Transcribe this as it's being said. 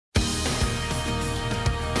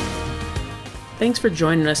Thanks for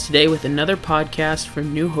joining us today with another podcast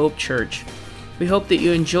from New Hope Church. We hope that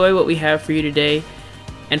you enjoy what we have for you today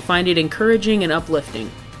and find it encouraging and uplifting.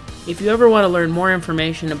 If you ever want to learn more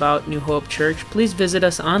information about New Hope Church, please visit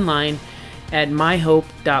us online at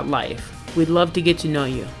myhope.life. We'd love to get to know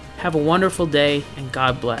you. Have a wonderful day, and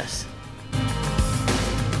God bless.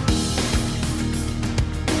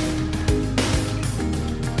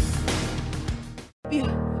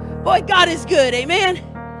 Boy, God is good, amen.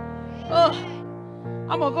 Oh,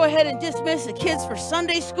 I'm going to go ahead and dismiss the kids for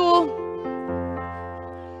Sunday school.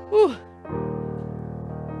 Whew.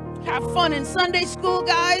 Have fun in Sunday school,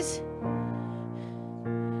 guys.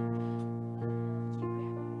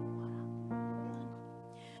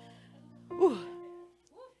 Whew.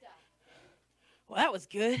 Well, that was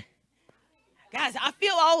good. Guys, I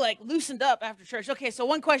feel all loosened up after church. Okay, so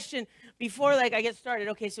one question before I get started.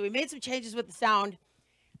 Okay, so we made some changes with the sound.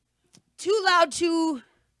 Too loud, too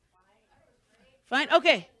fine?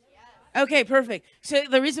 Okay. Okay, perfect. So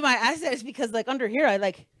the reason why I asked that is because under here I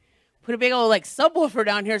put a big old subwoofer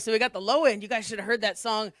down here, so we got the low end. You guys should have heard that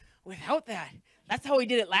song without that. That's how we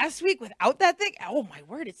did it last week without that thing. Oh my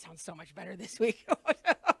word, it sounds so much better this week.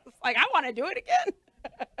 I want to do it again.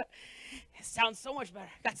 It sounds so much better.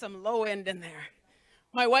 Got some low end in there.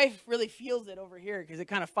 My wife really feels it over here because it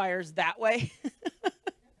kind of fires that way.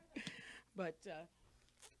 But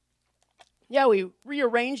yeah, we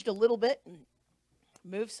rearranged a little bit and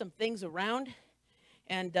moved some things around.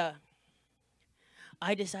 And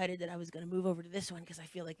I decided that I was going to move over to this one because I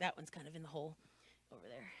feel like that one's kind of in the hole over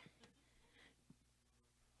there.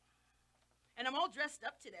 And I'm all dressed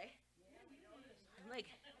up today. I'm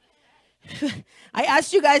I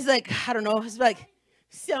asked you guys, I don't know, it's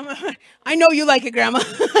I know you like it, Grandma.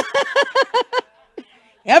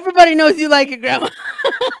 Everybody knows you like it, Grandma.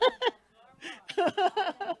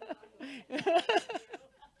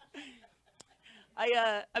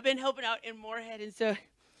 I've been helping out in Moorhead, and so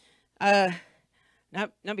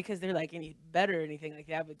not because they're any better or anything like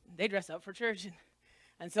that, but they dress up for church,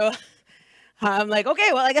 and so I'm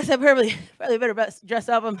okay, well, I guess I probably better dress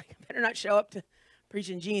up. I better not show up to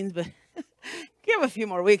preaching jeans, but give a few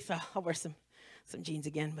more weeks, I'll wear some jeans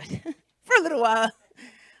again. But for a little while,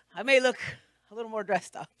 I may look a little more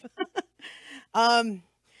dressed up.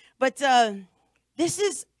 But this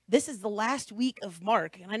is the last week of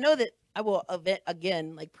Mark, and I know that I will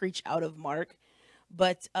again preach out of Mark,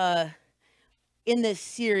 but in this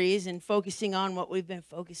series and focusing on what we've been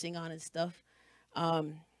focusing on and stuff,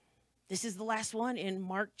 this is the last one in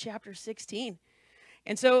Mark chapter 16,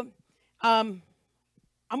 and so I'm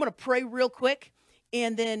going to pray real quick,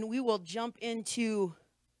 and then we will jump into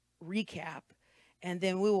recap, and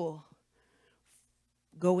then we will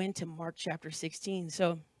go into Mark chapter 16.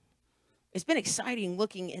 So it's been exciting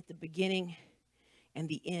looking at the beginning and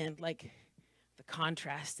the end, the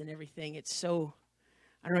contrast and everything. It's so,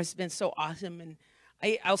 I don't know, it's been so awesome. And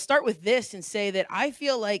I'll start with this and say that I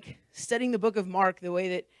feel like studying the book of Mark the way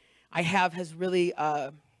that I have has really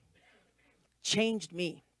changed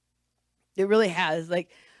me. It really has.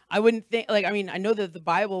 I wouldn't think, I know that the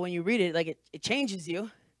Bible, when you read it, it changes you.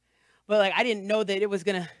 But, I didn't know that it was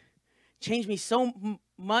going to change me so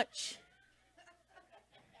much.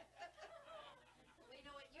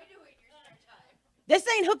 This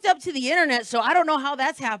ain't hooked up to the internet, so I don't know how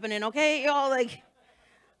that's happening, okay? Y'all,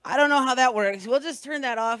 I don't know how that works. We'll just turn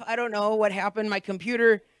that off. I don't know what happened. My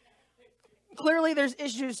computer, clearly there's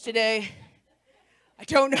issues today. I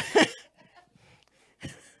don't know.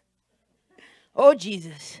 Oh,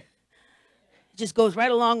 Jesus. It just goes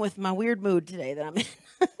right along with my weird mood today that I'm in.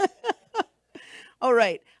 All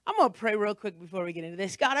right. I'm going to pray real quick before we get into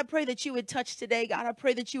this. God, I pray that you would touch today. God, I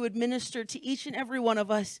pray that you would minister to each and every one of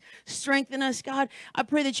us. Strengthen us, God. I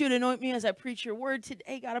pray that you would anoint me as I preach your word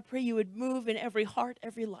today. God, I pray you would move in every heart,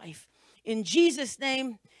 every life. In Jesus'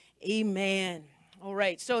 name, amen. All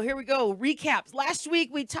right. So here we go. Recaps. Last week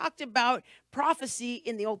we talked about prophecy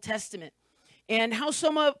in the Old Testament and how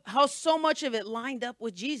so much of it lined up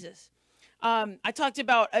with Jesus. I talked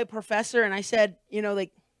about a professor, and I said,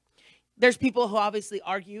 there's people who obviously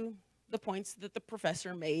argue the points that the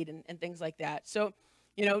professor made and things like that. So,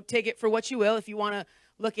 take it for what you will. If you want to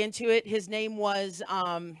look into it, his name was,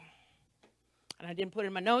 and I didn't put it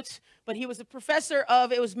in my notes, but he was a professor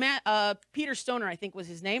of, Peter Stoner, I think was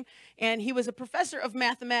his name, and he was a professor of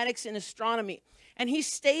mathematics and astronomy. And he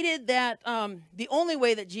stated that the only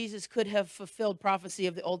way that Jesus could have fulfilled prophecy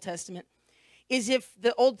of the Old Testament is if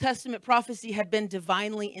the Old Testament prophecy had been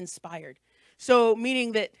divinely inspired. So,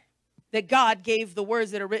 meaning that God gave the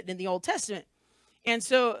words that are written in the Old Testament. And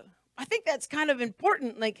so I think that's kind of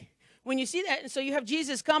important, when you see that, and so you have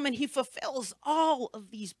Jesus come and he fulfills all of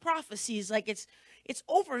these prophecies. Like it's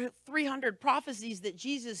over 300 prophecies that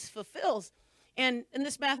Jesus fulfills. And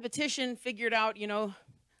this mathematician figured out,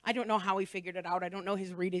 I don't know how he figured it out. I don't know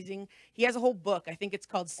his reading. He has a whole book. I think it's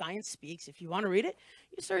called Science Speaks. If you want to read it,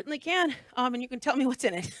 you certainly can. And you can tell me what's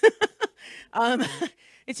in it.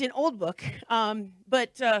 It's an old book.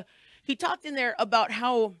 But he talked in there about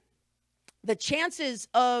how the chances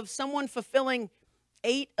of someone fulfilling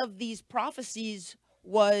 8 of these prophecies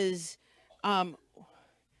was,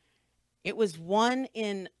 it was 1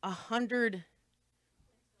 in 100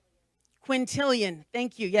 quintillion.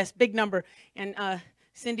 Thank you. Yes, big number. And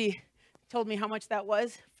Cindy told me how much that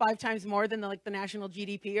was. 5 times more than the national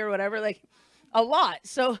GDP or whatever. Like a lot.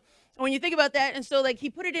 So when you think about that, and so he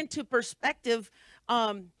put it into perspective.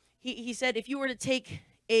 He said if you were to take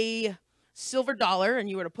a silver dollar and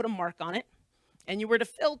you were to put a mark on it, and you were to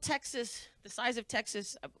fill Texas, the size of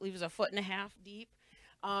Texas, I believe is 1.5 feet deep,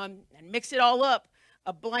 and mix it all up,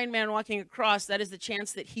 a blind man walking across, that is the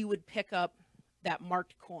chance that he would pick up that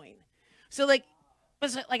marked coin. So it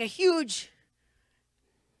was like a huge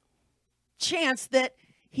chance that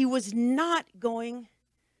he was not going,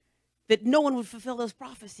 that no one would fulfill those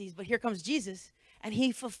prophecies. But here comes Jesus, and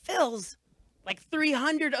he fulfills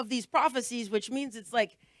 300 of these prophecies, which means it's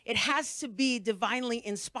it has to be divinely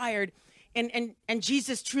inspired. And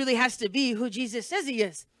Jesus truly has to be who Jesus says he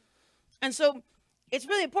is. And so it's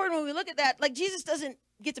really important when we look at that. Jesus doesn't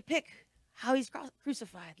get to pick how he's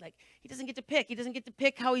crucified. He doesn't get to pick. He doesn't get to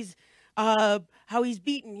pick how he's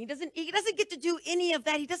beaten. He doesn't get to do any of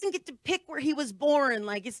that. He doesn't get to pick where he was born.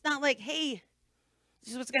 It's not hey,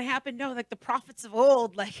 this is what's going to happen. No, the prophets of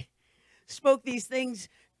old spoke these things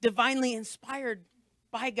divinely inspired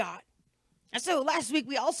by God. And so last week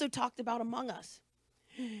we also talked about Among Us.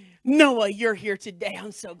 Noah, you're here today.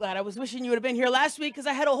 I'm so glad. I was wishing you would have been here last week because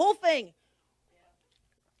I had a whole thing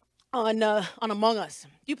on Among Us.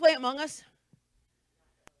 Do you play Among Us?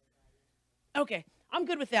 Okay, I'm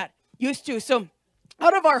good with that. Used to. So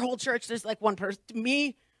out of our whole church, there's one person.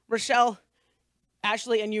 Me, Rochelle,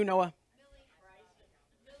 Ashley, and you, Noah.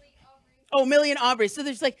 Oh, Millie and Aubrey. So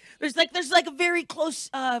there's a very close,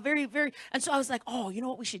 very, very. And so I was like, oh, you know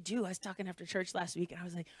what we should do? I was talking after church last week, and I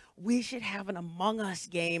was like, we should have an Among Us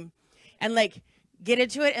game, and get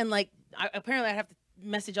into it. And apparently I'd have to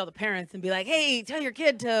message all the parents and be like, hey, tell your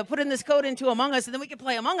kid to put in this code into Among Us, and then we could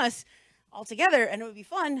play Among Us all together, and it would be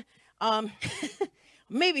fun.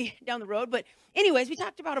 Maybe down the road. But anyways, we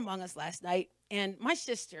talked about Among Us last night, and my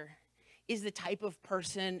sister is the type of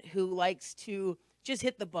person who likes to just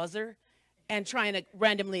hit the buzzer and trying to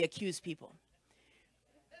randomly accuse people.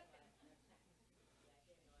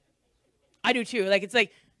 I do too. It's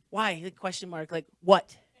why? Question mark.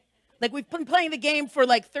 What? We've been playing the game for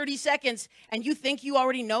 30 seconds, and you think you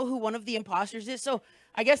already know who one of the imposters is. So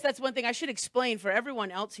I guess that's one thing I should explain for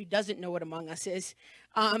everyone else who doesn't know what Among Us is.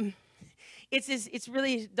 It's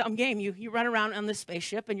really a dumb game. You run around on this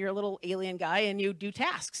spaceship, and you're a little alien guy, and you do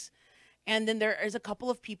tasks. And then there is a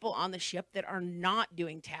couple of people on the ship that are not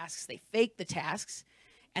doing tasks. They fake the tasks,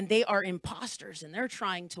 and they are imposters, and they're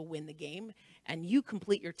trying to win the game. And you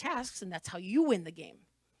complete your tasks, and that's how you win the game.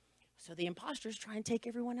 So the imposters try and take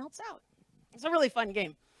everyone else out. It's a really fun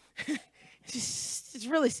game. It's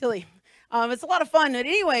really silly. It's a lot of fun. But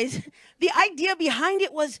anyways, the idea behind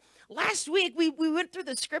it was last week we went through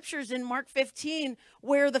the scriptures in Mark 15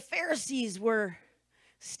 where the Pharisees were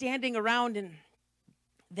standing around, and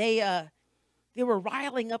they were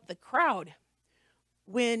riling up the crowd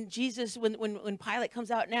when Pilate comes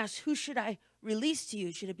out and asks, who should I release to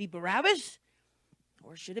you? Should it be Barabbas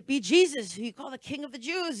or should it be Jesus, who you call the King of the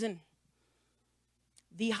Jews? And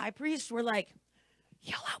the high priests were like,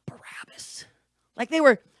 yell out Barabbas.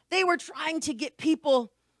 They were trying to get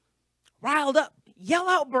people riled up. Yell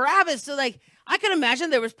out Barabbas. So I can imagine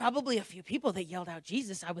there was probably a few people that yelled out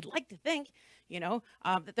Jesus. I would like to think,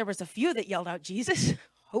 that there was a few that yelled out Jesus.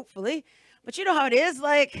 Hopefully. But you know how it is,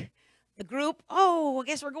 the group, oh, I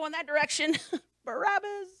guess we're going that direction.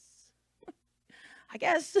 Barabbas. I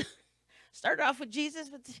guess. Started off with Jesus,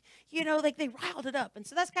 but, they riled it up. And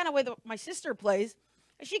so that's kind of the way my sister plays.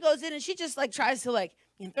 And she goes in and she just, tries to,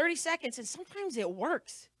 in 30 seconds, and sometimes it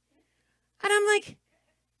works. And I'm like,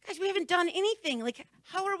 guys, we haven't done anything.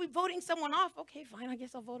 How are we voting someone off? Okay, fine, I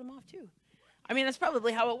guess I'll vote him off, too. I mean, that's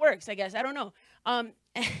probably how it works, I guess. I don't know.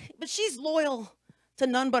 But she's loyal to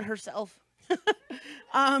none but herself.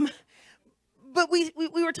 But we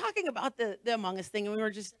were talking about the Among Us thing, and we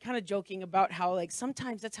were just kind of joking about how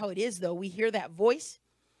sometimes that's how it is, though. We hear that voice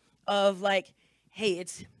of hey,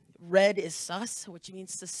 it's red is sus, which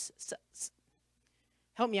means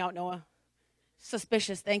help me out, Noah.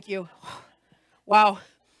 Suspicious. Thank you. Wow.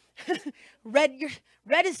 Red,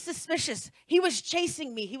 Red is suspicious. He was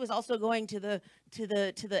chasing me. He was also going to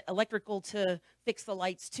the electrical to fix the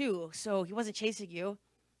lights too. So he wasn't chasing you,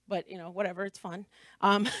 but whatever. It's fun.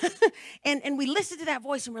 And we listened to that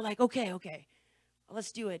voice and we're like, okay,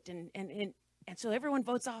 let's do it. And so everyone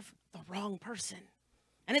votes off the wrong person.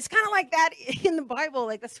 And it's kind of like that in the Bible.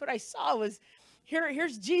 Like that's what I saw was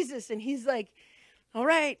here's Jesus and he's like, all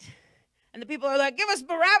right. And the people are like, give us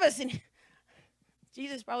Barabbas. And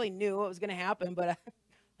Jesus probably knew what was going to happen, but I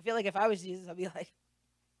feel like if I was Jesus, I'd be like,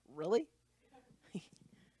 really?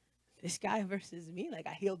 This guy versus me? Like,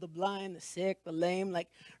 I healed the blind, the sick, the lame. Like,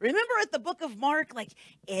 remember at the book of Mark, like,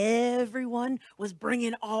 everyone was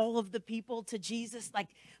bringing all of the people to Jesus. Like,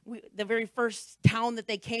 the very first town that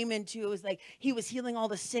they came into, it was like he was healing all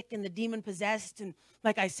the sick and the demon-possessed. And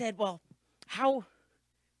like I said, well, how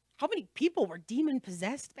many people were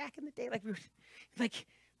demon-possessed back in the day? Like,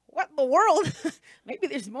 what in the world? Maybe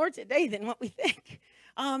there's more today than what we think.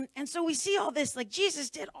 And so we see all this, like Jesus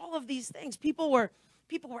did all of these things. People were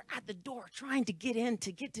at the door trying to get in,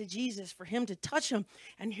 to get to Jesus, for him to touch him.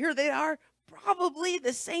 And here they are, probably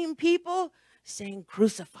the same people saying,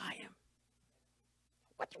 crucify him.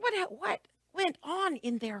 What went on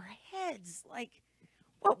in their heads? Like,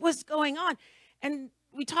 what was going on? And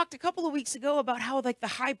we talked a couple of weeks ago about how, like, the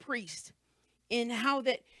high priest, and how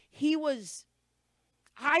that he was,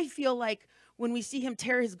 I feel like when we see him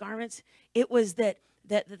tear his garments, it was that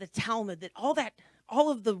the Talmud, that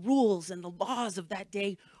all of the rules and the laws of that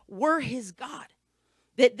day were his God.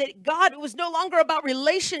 That God, it was no longer about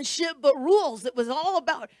relationship, but rules. It was all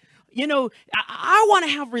about, I want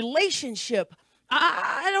to have relationship.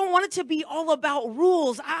 I don't want it to be all about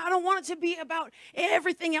rules. I don't want it to be about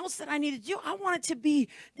everything else that I need to do. I want it to be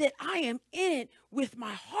that I am in it with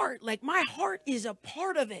my heart. Like my heart is a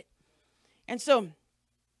part of it. And so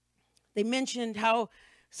they mentioned how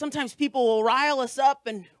sometimes people will rile us up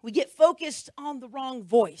and we get focused on the wrong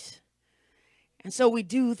voice. And so we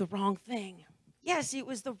do the wrong thing. Yes, it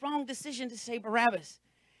was the wrong decision to say Barabbas.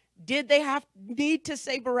 Did they need to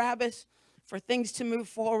say Barabbas for things to move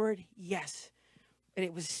forward? Yes. But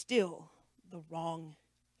it was still the wrong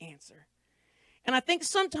answer. And I think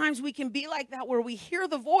sometimes we can be like that, where we hear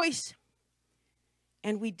the voice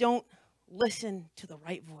and we don't listen to the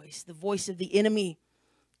right voice. The voice of the enemy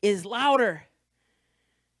is louder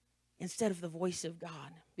instead of the voice of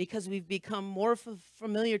God, because we've become more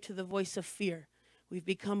familiar to the voice of fear. We've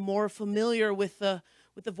become more familiar with the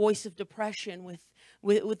voice of depression,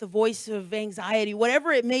 with the voice of anxiety,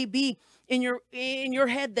 whatever it may be in your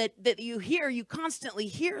head that you hear. You constantly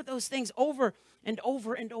hear those things over and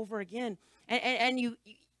over and over again, and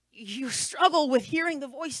you struggle with hearing the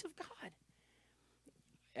voice of God.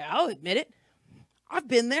 I'll admit it. I've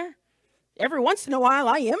been there. Every once in a while,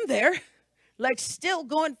 I am there. Like, still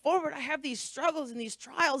going forward, I have these struggles and these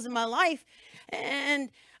trials in my life, and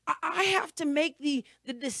I have to make the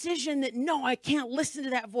decision that, no, I can't listen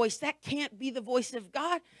to that voice. That can't be the voice of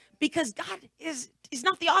God, because God is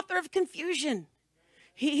not the author of confusion.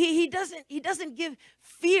 He doesn't give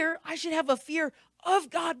fear. I should have a fear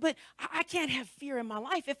of God, but I can't have fear in my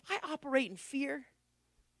life. If I operate in fear,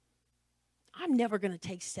 I'm never going to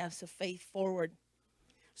take steps of faith forward.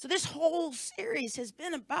 So this whole series has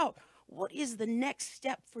been about, what is the next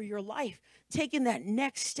step for your life? Taking that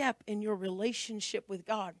next step in your relationship with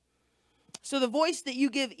God. So the voice that you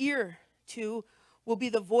give ear to will be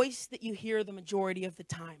the voice that you hear the majority of the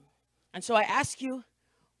time. And so I ask you,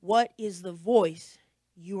 what is the voice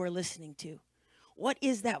you are listening to? What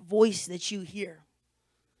is that voice that you hear?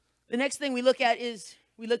 The next thing we looked at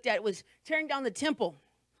was tearing down the temple.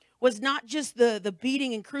 Was not just the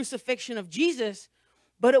beating and crucifixion of Jesus,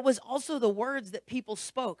 but it was also the words that people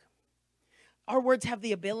spoke. Our words have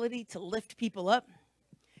the ability to lift people up,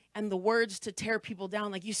 and the words to tear people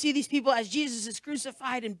down. Like, you see these people as Jesus is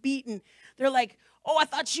crucified and beaten. They're like, oh, I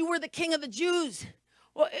thought you were the king of the Jews.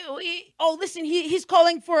 Well, listen, he's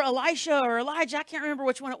calling for Elisha or Elijah. I can't remember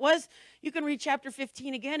which one it was. You can read chapter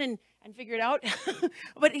 15 again and figure it out.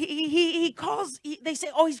 But they say,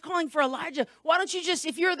 oh, he's calling for Elijah. Why don't you just,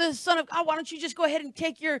 if you're the Son of God, why don't you just go ahead and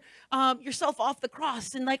take yourself off the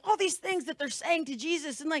cross? And like all these things that they're saying to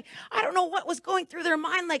Jesus. And like, I don't know what was going through their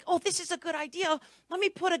mind. Like, oh, this is a good idea. Let me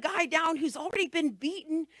put a guy down who's already been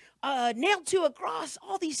beaten, nailed to a cross,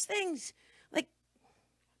 all these things. Like,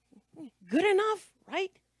 good enough,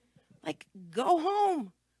 right? Like, go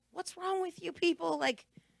home. What's wrong with you people? Like,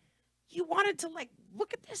 you wanted to like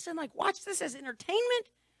look at this and like watch this as entertainment?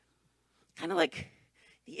 Kind of like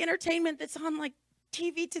the entertainment that's on like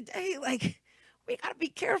TV today. Like, we got to be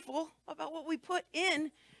careful about what we put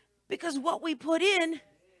in, because what we put in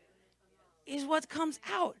is what comes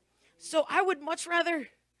out. So I would much rather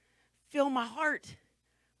fill my heart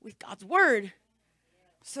with God's word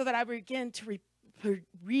so that I begin to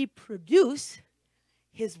reproduce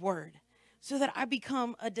his word, so that I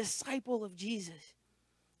become a disciple of Jesus.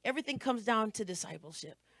 Everything comes down to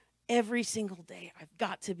discipleship. Every single day, I've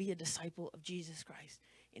got to be a disciple of Jesus Christ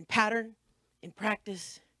in pattern, in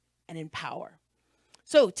practice, and in power.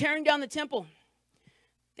 So, tearing down the temple,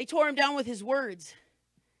 they tore him down with his words.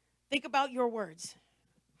 Think about your words.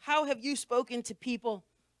 How have you spoken to people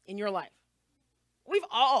in your life? We've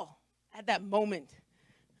all had that moment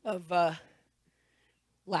of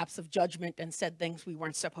lapse of judgment and said things we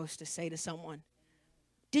weren't supposed to say to someone.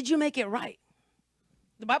 Did you make it right?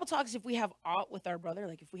 The Bible talks if we have aught with our brother,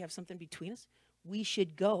 like if we have something between us, we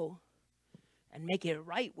should go and make it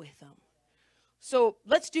right with them. So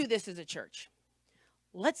let's do this as a church.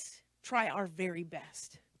 Let's try our very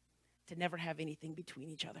best to never have anything between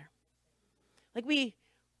each other.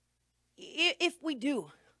 If we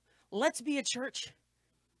do, let's be a church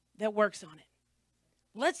that works on it.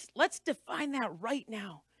 Let's define that right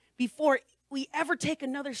now before we ever take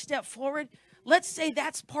another step forward. Let's say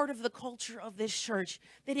that's part of the culture of this church,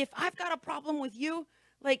 that if I've got a problem with you,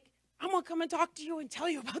 like, I'm going to come and talk to you and tell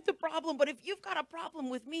you about the problem. But if you've got a problem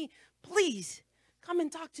with me, please come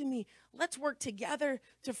and talk to me. Let's work together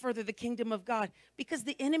to further the kingdom of God, because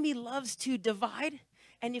the enemy loves to divide.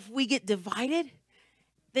 And if we get divided,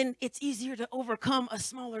 then it's easier to overcome a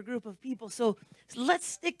smaller group of people. So let's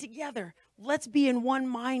stick together. Let's be in one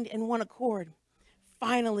mind and one accord.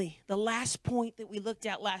 Finally, the last point that we looked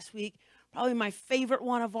at last week, probably my favorite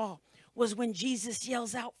one of all, was when Jesus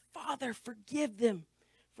yells out, "Father, forgive them,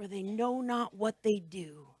 for they know not what they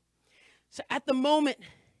do." So at that moment,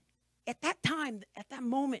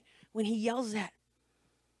 when he yells that,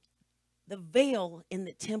 the veil in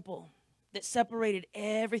the temple that separated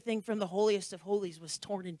everything from the holiest of holies was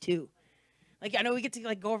torn in two. Like, I know we get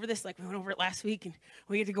to go over this, like we went over it last week, and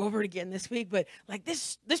we get to go over it again this week. But like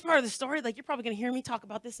this part of the story, like, you're probably going to hear me talk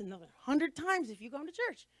about this another 100 times if you come to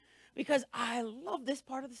church, because I love this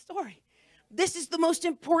part of the story. This is the most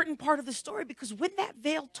important part of the story, because when that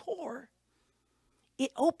veil tore,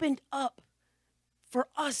 it opened up for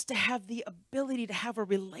us to have the ability to have a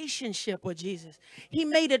relationship with Jesus. He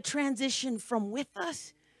made a transition from with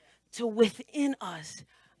us to within us.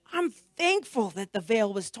 I'm thankful that the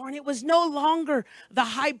veil was torn. It was no longer the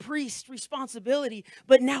high priest's responsibility,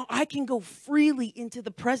 but now I can go freely into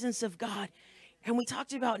the presence of God. And we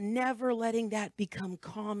talked about never letting that become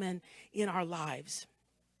common in our lives.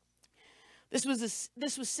 This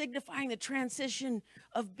was signifying the transition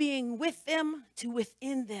of being with them to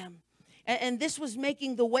within them. And this was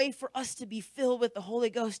making the way for us to be filled with the Holy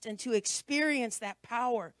Ghost and to experience that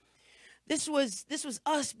power. This was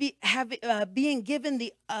us being given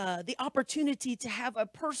the opportunity to have a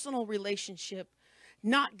personal relationship,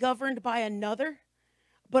 not governed by another,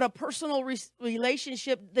 but a personal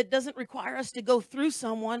relationship that doesn't require us to go through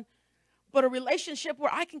someone, but a relationship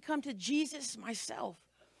where I can come to Jesus myself.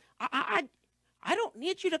 I don't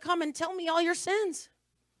need you to come and tell me all your sins.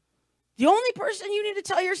 The only person you need to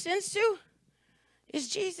tell your sins to is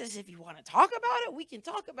Jesus. If you want to talk about it, we can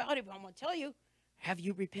talk about it. But I'm going to tell you, have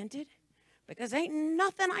you repented? Because ain't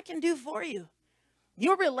nothing I can do for you.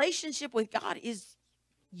 Your relationship with God is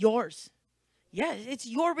yours. Yeah, it's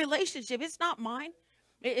your relationship. It's not mine.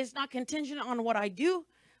 It's not contingent on what I do,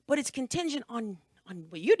 but it's contingent on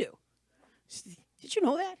what you do. Did you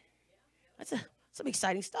know that? That's some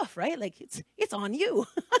exciting stuff, right? Like, it's on you.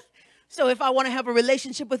 So if I want to have a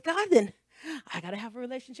relationship with God, then I got to have a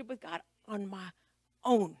relationship with God on my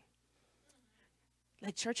own.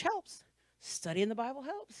 Like, church helps. Studying the Bible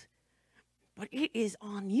helps. But it is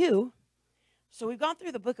on you. So we've gone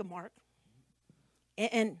through the book of Mark.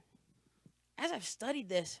 And as I've studied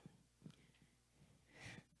this,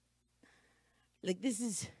 like, this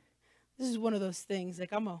is one of those things.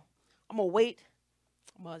 Like, I'm gonna wait.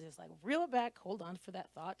 I'm gonna just reel it back. Hold on for that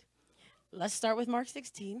thought. Let's start with Mark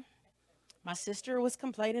 16. My sister was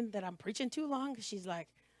complaining that I'm preaching too long. She's like,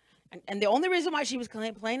 and the only reason why she was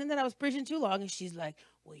complaining that I was preaching too long is she's like,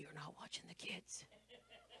 well, you're not watching the kids.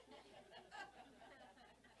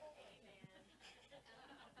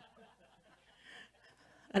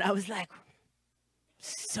 And I was like,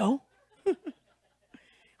 so? I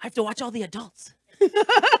have to watch all the adults.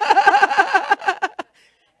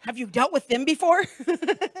 Have you dealt with them before?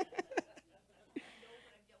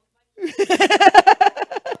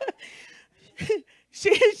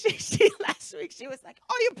 She last week, she was like,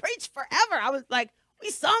 oh, you preach forever. I was like,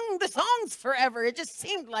 we sung the songs forever. It just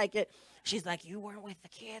seemed like it. She's like, you weren't with the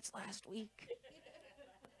kids last week.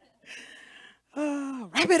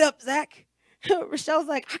 Wrap it up, Zach. Rochelle's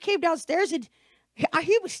like, I came downstairs and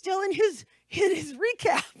he was still in his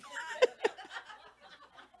recap.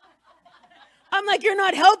 I'm like, you're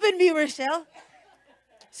not helping me, Rochelle.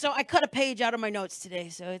 So I cut a page out of my notes today,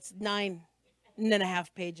 so it's 9.5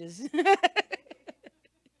 pages.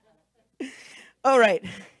 All right,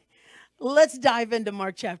 let's dive into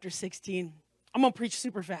Mark chapter 16. I'm going to preach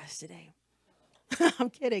super fast today. I'm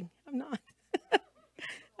kidding. I'm not.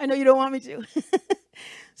 I know you don't want me to.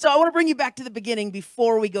 So I want to bring you back to the beginning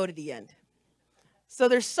before we go to the end. So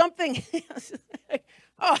there's something.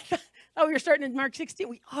 Oh, we were starting in Mark 16.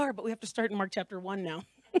 We are, but we have to start in Mark chapter 1 now.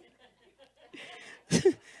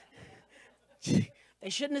 They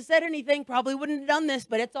shouldn't have said anything. Probably wouldn't have done this,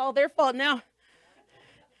 but it's all their fault now.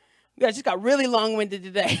 I just got really long-winded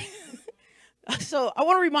today. So I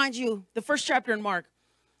want to remind you, the first chapter in Mark,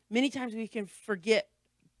 many times we can forget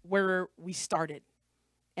where we started,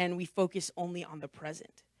 and we focus only on the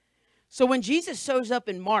present. So when Jesus shows up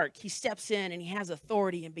in Mark, he steps in and he has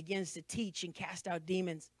authority and begins to teach and cast out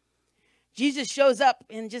demons. Jesus shows up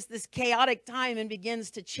in just this chaotic time and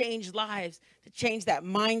begins to change lives, to change that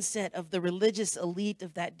mindset of the religious elite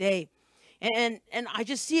of that day. And I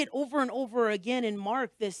just see it over and over again in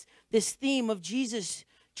Mark, this theme of Jesus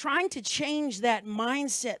trying to change that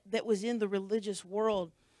mindset that was in the religious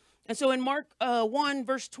world. And so in Mark 1,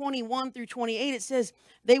 verse 21 through 28, it says,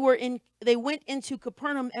 they went into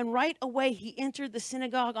Capernaum, and right away he entered the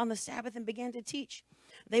synagogue on the Sabbath and began to teach.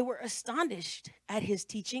 They were astonished at his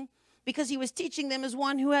teaching, because he was teaching them as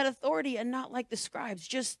one who had authority and not like the scribes.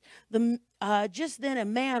 Just then a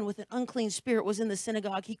man with an unclean spirit was in the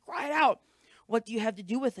synagogue. He cried out, "What do you have to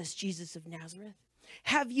do with us, Jesus of Nazareth?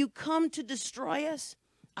 Have you come to destroy us?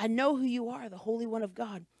 I know who you are, the Holy One of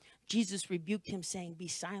God." Jesus rebuked him, saying, "Be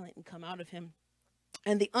silent and come out of him."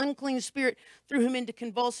 And the unclean spirit threw him into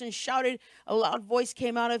convulsions, shouted, a loud voice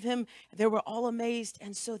came out of him. They were all amazed,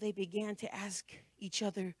 and so they began to ask each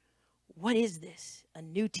other, "What is this? A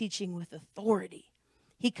new teaching with authority."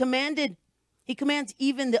 He commands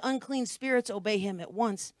even the unclean spirits obey him at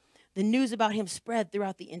once. The news about him spread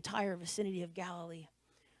throughout the entire vicinity of Galilee.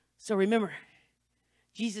 So remember,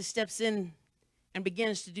 Jesus steps in and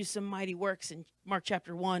begins to do some mighty works in Mark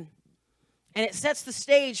chapter 1. And it sets the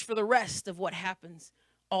stage for the rest of what happens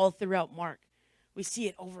all throughout Mark. We see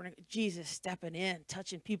it over and over, Jesus stepping in,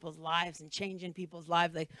 touching people's lives and changing people's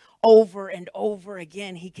lives like over and over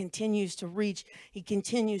again. He continues to reach, he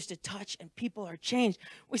continues to touch, and people are changed.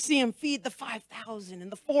 We see him feed the 5,000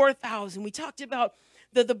 and the 4,000. We talked about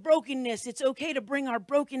the brokenness. It's okay to bring our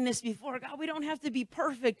brokenness before God. We don't have to be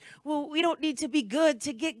perfect. Well, we don't need to be good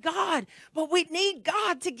to get God, but we need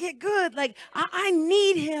God to get good. Like I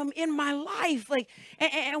need him in my life. Like,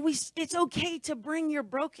 it's okay to bring your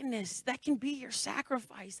brokenness. That can be your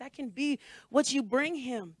sacrifice. That can be what you bring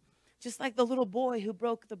him. Just like the little boy who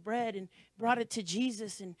broke the bread and brought it to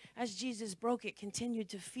Jesus. And as Jesus broke it, continued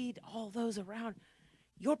to feed all those around.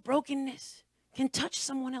 Your brokenness can touch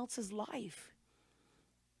someone else's life.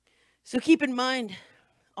 So keep in mind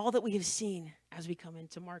all that we have seen as we come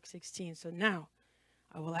into Mark 16. So now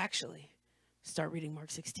I will actually start reading Mark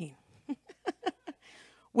 16.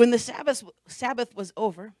 When the Sabbath was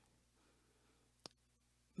over,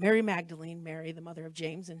 Mary Magdalene, Mary, the mother of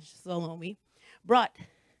James, and Salome, brought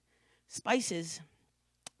spices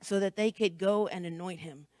so that they could go and anoint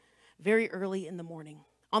him very early in the morning.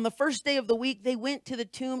 On the first day of the week, they went to the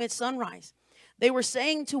tomb at sunrise. They were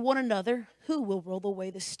saying to one another, "Who will roll away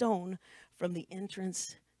the stone from the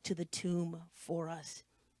entrance to the tomb for us?"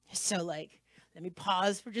 So, let me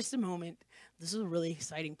pause for just a moment. This is a really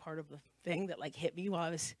exciting part of the thing that, hit me while I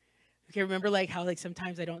was, remember, how,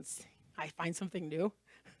 sometimes I find something new?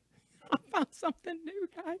 I found something new,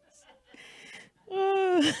 guys.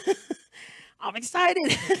 I'm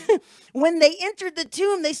excited. When they entered the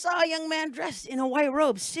tomb, they saw a young man dressed in a white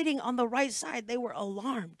robe sitting on the right side. They were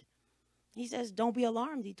alarmed. He says, "Don't be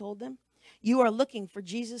alarmed," he told them. "You are looking for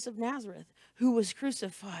Jesus of Nazareth, who was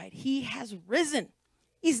crucified. He has risen.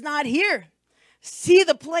 He's not here. See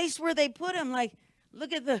the place where they put him.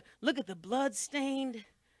 Look at the blood-stained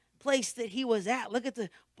place that he was at. Look at the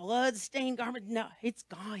blood-stained garment. No, it's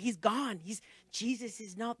gone. He's gone. Jesus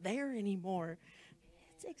is not there anymore."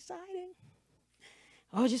 It's exciting.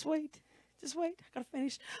 Oh, just wait. I gotta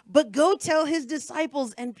finish. "But go tell his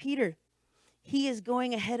disciples and Peter, he is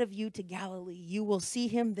going ahead of you to Galilee. You will see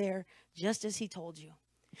him there, just as he told you."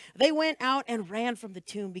 They went out and ran from the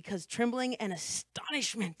tomb because trembling and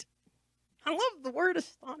astonishment. I love the word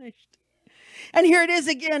astonished. And here it is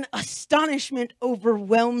again. Astonishment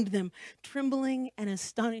overwhelmed them. Trembling and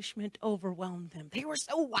astonishment overwhelmed them. They were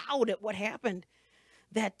so wowed at what happened.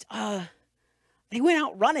 that they went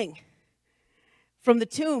out running from the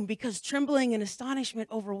tomb because trembling and astonishment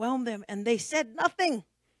overwhelmed them, and they said nothing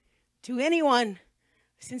to anyone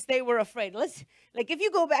since they were afraid. If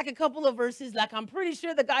you go back a couple of verses, I'm pretty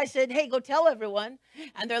sure the guy said, hey, go tell everyone.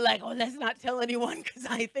 And they're like, oh, let's not tell anyone because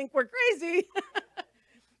I think we're crazy.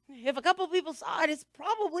 If a couple of people saw it, it's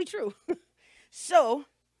probably true. So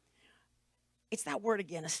it's that word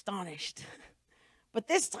again, astonished. But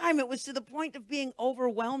this time it was to the point of being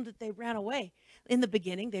overwhelmed that they ran away. In the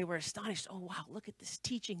beginning, they were astonished. Oh, wow, look at this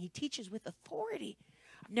teaching. He teaches with authority.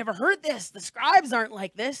 I've never heard this. The scribes aren't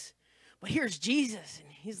like this. But here's Jesus, and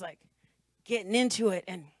he's getting into it.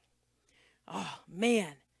 And, oh,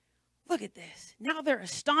 man, look at this. Now they're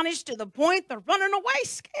astonished to the point they're running away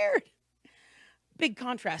scared. Big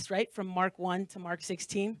contrast, right, from Mark 1 to Mark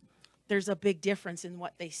 16. There's a big difference in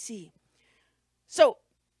what they see. So,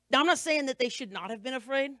 now I'm not saying that they should not have been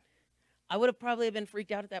afraid. I would have probably been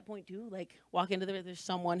freaked out at that point too. Walk into there's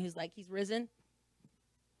someone who's he's risen.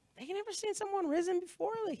 They can never seen someone risen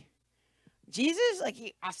before. Jesus,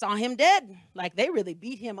 I saw him dead. They really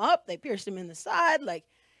beat him up. They pierced him in the side,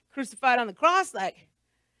 crucified on the cross.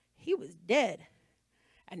 He was dead.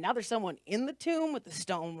 And now there's someone in the tomb with the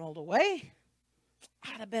stone rolled away.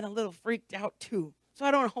 I'd have been a little freaked out too. So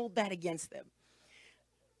I don't hold that against them.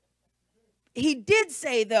 He did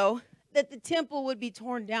say, though, that the temple would be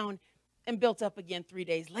torn down and built up again 3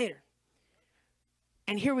 days later.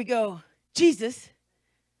 And here we go. Jesus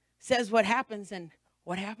says what happens, and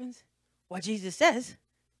what happens? What Jesus says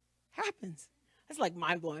happens. That's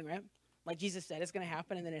mind-blowing, right? Jesus said it's going to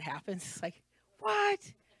happen, and then it happens. It's what?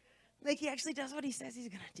 He actually does what he says he's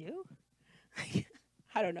going to do?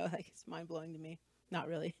 I don't know. It's mind-blowing to me. Not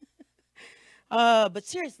really. But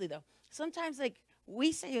seriously, though, sometimes,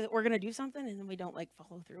 we say that we're going to do something, and then we don't,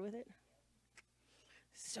 follow through with it.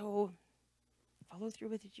 So follow through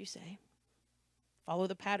with what you say. Follow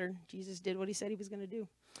the pattern. Jesus did what he said he was going to do.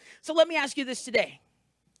 So let me ask you this today.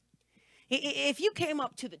 If you came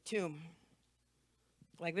up to the tomb,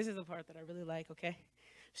 this is the part that I really like, okay?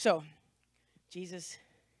 So, Jesus,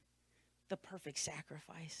 the perfect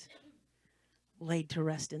sacrifice, laid to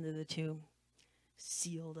rest into the tomb,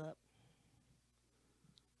 sealed up.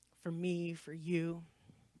 For me, for you.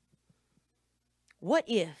 What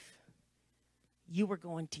if you were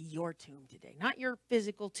going to your tomb today? Not your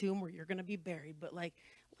physical tomb where you're going to be buried, but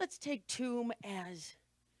let's take tomb as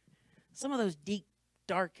some of those deep,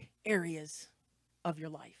 dark areas of your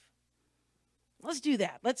life. Let's do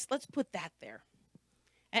that. Let's put that there.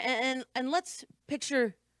 And let's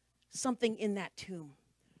picture something in that tomb.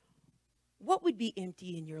 What would be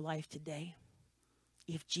empty in your life today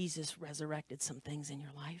if Jesus resurrected some things in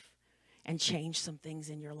your life and changed some things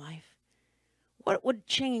in your life? What would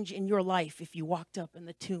change in your life if you walked up and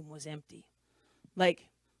the tomb was empty?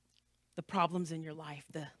 The problems in your life,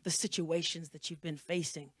 the situations that you've been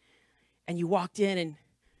facing. And you walked in and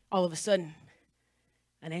all of a sudden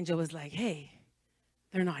an angel was like, hey,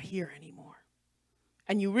 they're not here anymore.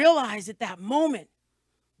 And you realize at that moment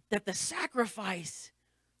that the sacrifice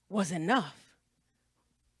was enough.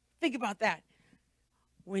 Think about that.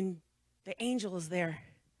 When the angel is there,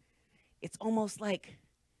 it's almost like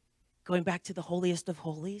going back to the holiest of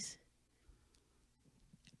holies,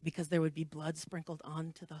 because there would be blood sprinkled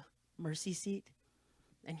onto the mercy seat.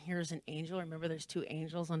 And here's an angel. Remember, there's two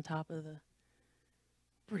angels on top of the,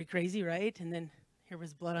 pretty crazy, right? And then here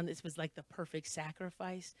was blood on this. Was like the perfect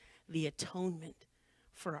sacrifice, the atonement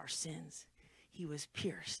for our sins. He was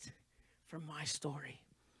pierced for my story.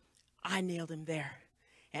 I nailed him there.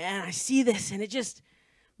 And I see this, and it just,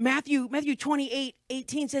 Matthew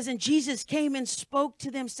 28:18 says, and Jesus came and spoke to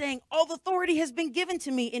them, saying, all authority has been given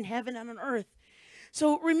to me in heaven and on earth.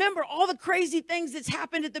 So remember all the crazy things that's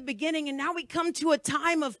happened at the beginning, and now we come to a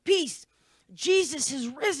time of peace. Jesus has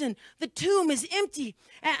risen. The tomb is empty.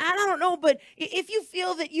 And I don't know, but if you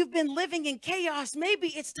feel that you've been living in chaos, maybe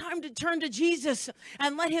it's time to turn to Jesus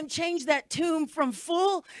and let him change that tomb from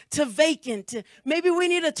full to vacant. Maybe we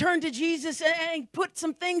need to turn to Jesus and put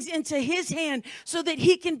some things into his hand so that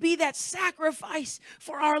he can be that sacrifice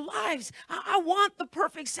for our lives. I want the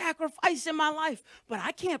perfect sacrifice in my life, but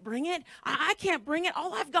I can't bring it. I can't bring it.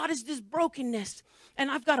 All I've got is this brokenness. And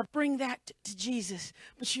I've got to bring that to Jesus.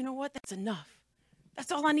 But you know what? That's enough. That's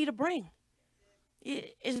all I need to bring.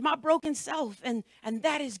 It is my broken self. And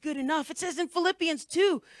that is good enough. It says in Philippians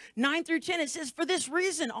 2:9-10, it says, for this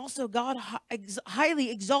reason also God highly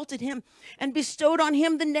exalted him and bestowed on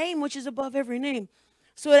him the name which is above every name.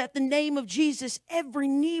 So that at the name of Jesus, every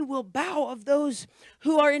knee will bow, of those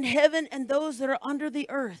who are in heaven and those that are under the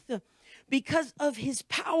earth. because of his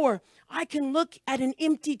power, I can look at an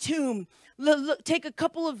empty tomb. Take a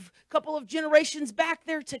couple of generations back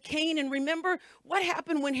there to Cain and remember what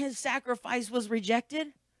happened when his sacrifice was rejected.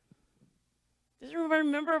 Does everybody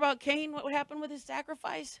remember about Cain, what happened with his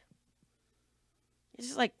sacrifice? It's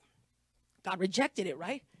just like God rejected it,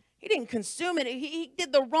 right? He didn't consume it. He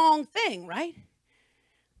did the wrong thing, right?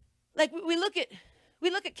 Like we look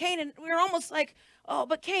at Cain and we're almost like, oh,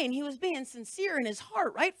 but Cain, he was being sincere in his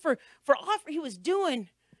heart, right? For offer, he was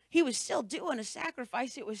still doing a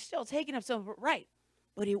sacrifice. It was still taking up some, right?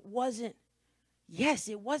 But it wasn't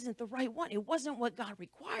the right one. It wasn't what God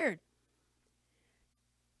required.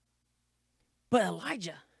 But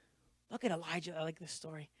Elijah, look at Elijah. I like this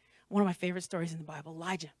story. One of my favorite stories in the Bible.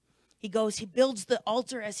 Elijah, he builds the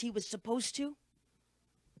altar as he was supposed to.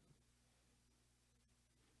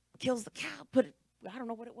 Kills the cow, I don't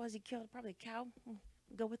know what it was he killed, probably a cow. We'll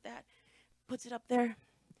go with that. Puts it up there.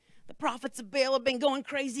 The prophets of Baal have been going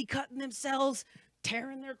crazy, cutting themselves,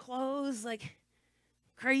 tearing their clothes, like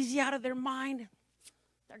crazy out of their mind.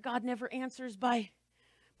 Their God never answers by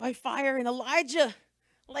fire. And Elijah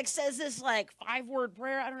says this 5-word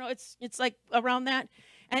prayer. I don't know, it's like around that.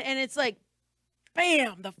 And it's like,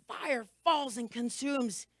 bam, the fire falls and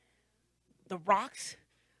consumes the rocks,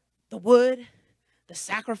 the wood, the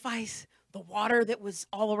sacrifice, the water that was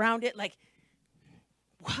all around it. Like,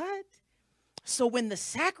 what? So when the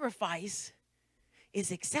sacrifice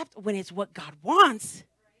is accepted, when it's what God wants,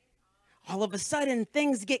 all of a sudden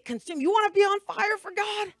things get consumed. You want to be on fire for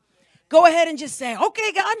God? Go ahead and just say,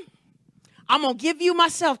 okay, God, I'm going to give you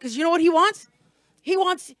myself. Because you know what he wants? He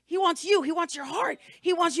wants you. He wants your heart.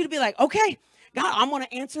 He wants you to be like, okay, God, I'm going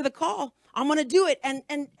to answer the call. I'm going to do it.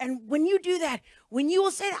 And when you do that, when you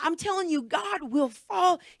will say that, I'm telling you, God will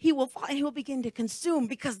fall. He will fall and he will begin to consume,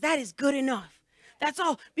 because that is good enough. That's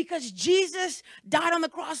all. Because Jesus died on the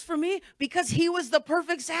cross for me, because he was the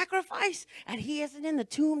perfect sacrifice and he isn't in the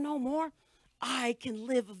tomb no more. I can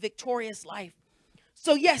live a victorious life.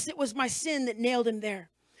 So yes, it was my sin that nailed him there.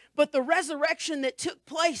 But the resurrection that took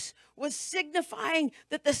place was signifying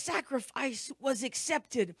that the sacrifice was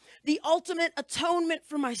accepted, the ultimate atonement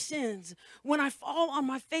for my sins. When I fall on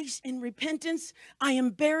my face in repentance, I am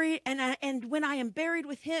buried, and when I am buried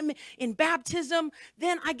with him in baptism,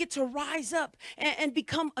 then I get to rise up and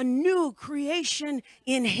become a new creation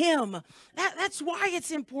in him. That's why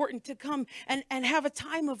it's important to come and have a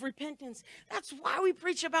time of repentance. That's why we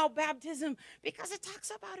preach about baptism, because it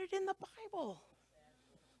talks about it in the Bible.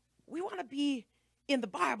 We want to be in the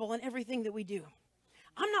Bible and everything that we do.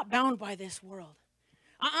 I'm not bound by this world.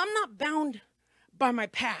 I'm not bound by my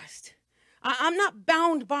past. I'm not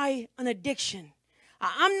bound by an addiction.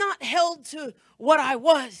 I'm not held to what I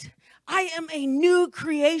was. I am a new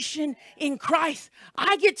creation in Christ.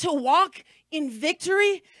 I get to walk in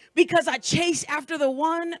victory because I chase after the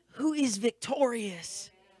one who is victorious.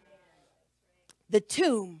 The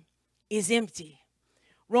tomb is empty.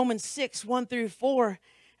 Romans 6:1-4.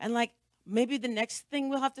 And maybe the next thing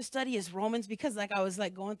we'll have to study is Romans, because I was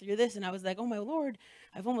going through this and I was like, oh my Lord,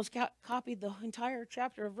 I've almost copied the entire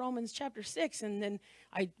chapter of Romans chapter 6. And then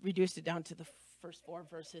I reduced it down to the first 4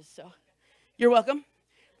 verses. So you're welcome.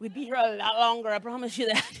 We'd be here a lot longer, I promise you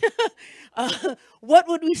that. What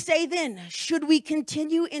would we say then? Should we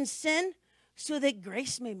continue in sin so that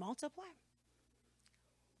grace may multiply?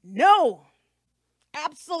 No.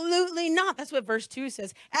 Absolutely not. That's what verse 2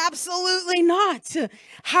 says. Absolutely not.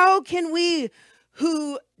 How can we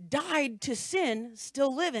who died to sin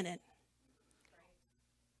still live in it?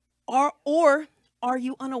 Or are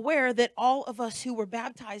you unaware that all of us who were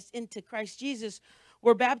baptized into Christ Jesus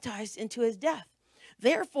were baptized into his death?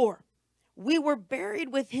 Therefore, we were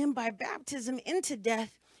buried with him by baptism into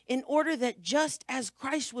death, in order that just as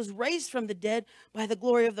Christ was raised from the dead by the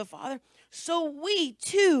glory of the Father, so we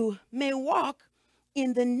too may walk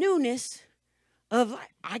in the newness of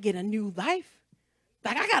life. I get a new life.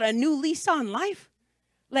 I got a new lease on life.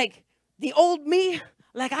 The old me,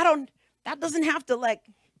 that doesn't have to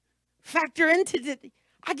factor into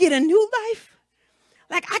I get a new life.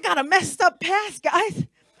 I got a messed up past, guys.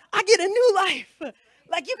 I get a new life.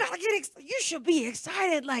 You should be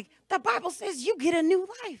excited. The Bible says you get a new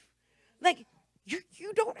life.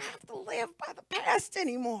 You don't have to live by the past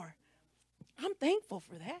anymore. I'm thankful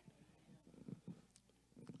for that.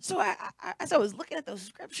 So as I was looking at those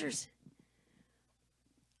scriptures,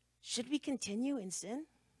 should we continue in sin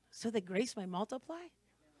so that grace may multiply?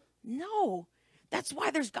 No. That's why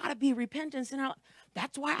there's got to be repentance. And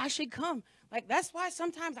that's why I should come. That's why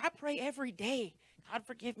sometimes I pray every day, God,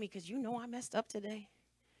 forgive me, because I messed up today.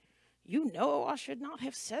 You know, I should not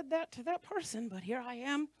have said that to that person, but here I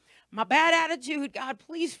am. My bad attitude. God,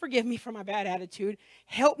 please forgive me for my bad attitude.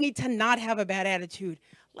 Help me to not have a bad attitude.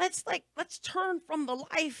 Let's turn from the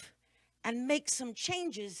life and make some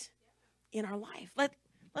changes in our life.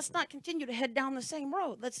 Let's not continue to head down the same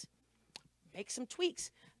road. Let's make some tweaks.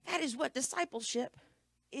 That is what discipleship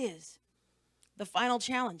is. The final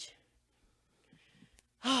challenge.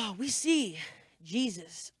 Oh, we see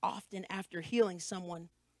Jesus often after healing someone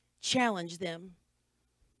challenge them.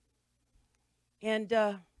 And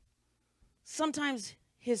sometimes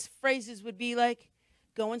his phrases would be like,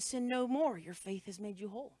 go and sin no more. Your faith has made you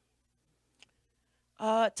whole.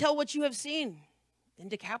 Tell what you have seen. In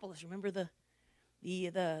Decapolis, remember the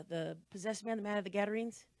possessed man, the man of the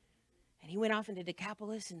Gadarenes? And he went off into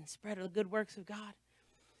Decapolis and spread the good works of God.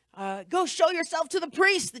 Go show yourself to the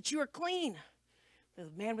priest that you are clean. The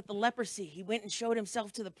man with the leprosy, he went and showed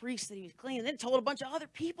himself to the priest that he was clean, and then told a bunch of other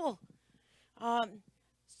people.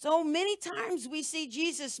 So many times we see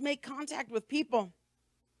Jesus make contact with people.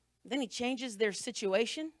 Then he changes their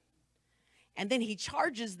situation, and then he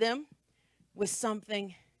charges them with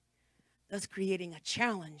something that's creating a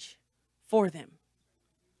challenge for them.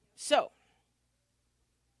 So,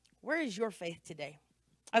 where is your faith today?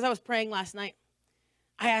 As I was praying last night,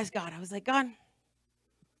 I asked God, I was like, God,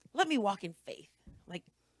 let me walk in faith. Like,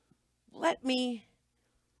 let me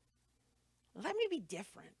be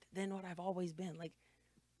different than what I've always been. Like,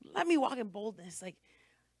 let me walk in boldness. Like,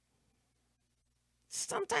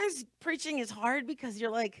 sometimes preaching is hard because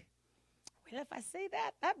you're like, wait, if I say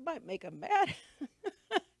that, that might make them mad.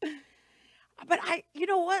 But you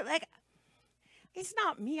know what? Like, it's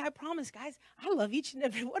not me, I promise, guys. I love each and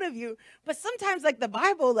every one of you. But sometimes, like, the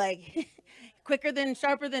Bible, like,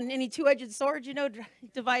 sharper than any two-edged sword, you know,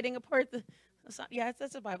 dividing apart the... Yeah,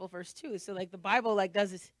 that's a Bible verse, too. So, like, the Bible, like,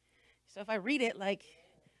 does this. So if I read it, like,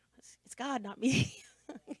 it's God, not me.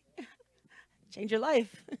 Change your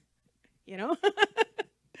life, you know?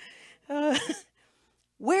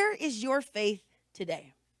 Where is your faith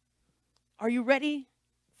today? Are you ready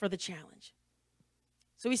for the challenge?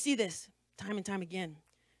 So we see this time and time again.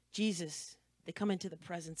 Jesus, they come into the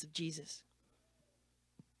presence of Jesus,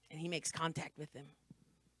 and he makes contact with them,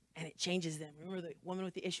 and it changes them. Remember the woman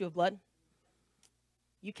with the issue of blood?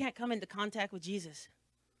 You can't come into contact with Jesus,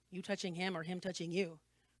 you touching him or him touching you,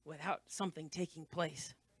 without something taking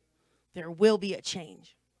place. There will be a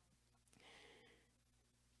change.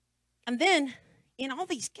 And then, in all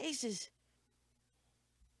these cases,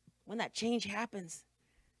 when that change happens,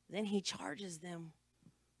 then he charges them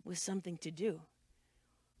with something to do,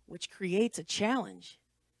 which creates a challenge.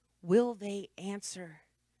 Will they answer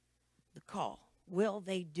the call? Will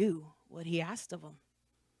they do what he asked of them?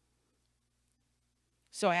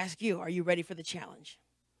 So I ask you, are you ready for the challenge?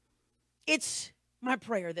 It's my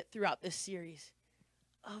prayer that throughout this series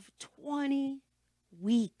of 20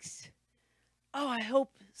 weeks, I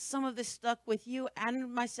hope some of this stuck with you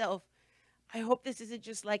and myself. I hope this isn't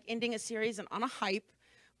just like ending a series and on a hype,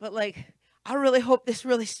 but like, I really hope this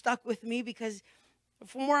really stuck with me, because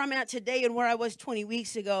from where I'm at today and where I was 20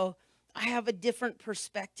 weeks ago, I have a different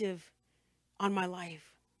perspective on my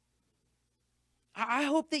life. I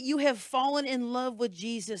hope that you have fallen in love with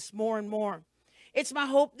Jesus more and more. It's my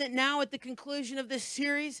hope that now at the conclusion of this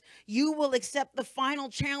series, you will accept the final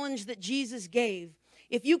challenge that Jesus gave.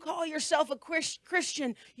 If you call yourself a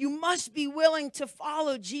Christian, you must be willing to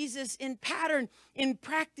follow Jesus in pattern, in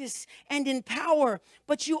practice, and in power.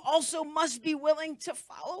 But you also must be willing to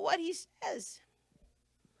follow what he says.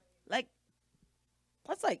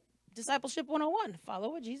 That's like discipleship 101. Follow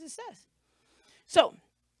what Jesus says. So,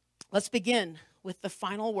 let's begin with the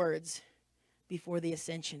final words before the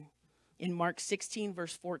ascension. In Mark 16,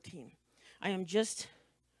 verse 14. I am just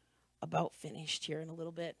about finished here in a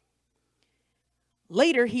little bit.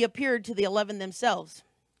 Later, he appeared to the 11 themselves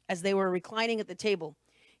as they were reclining at the table.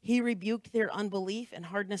 He rebuked their unbelief and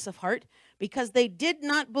hardness of heart because they did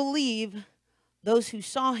not believe those who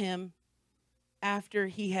saw him after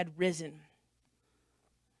he had risen.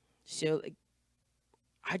 So,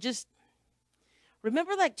 I just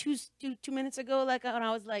remember like two minutes ago, like when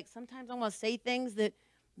I was like, sometimes I want to say things that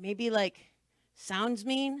maybe like sounds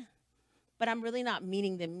mean, but I'm really not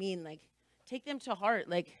meaning them mean. Like, take them to heart.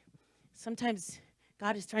 Like, sometimes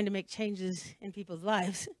God is trying to make changes in people's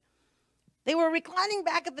lives. They were reclining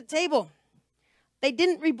back at the table. They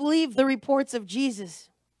didn't believe the reports of Jesus.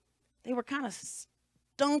 They were kind of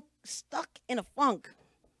stuck in a funk.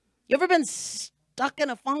 You ever been stuck in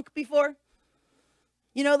a funk before?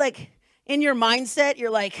 You know, like in your mindset, you're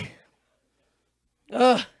like,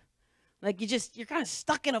 ugh. Like you're kind of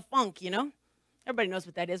stuck in a funk, you know? Everybody knows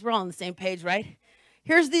what that is. We're all on the same page, right?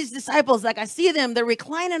 here's these disciples, like I see them, they're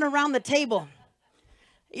reclining around the table,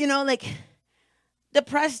 you know, like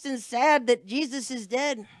depressed and sad that Jesus is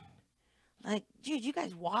dead. Like, dude, you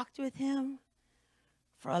guys walked with him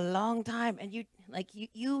for a long time, and you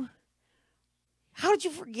how did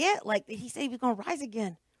you forget? Like, he said he was going to rise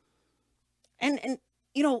again. And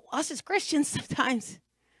you know, us as Christians, sometimes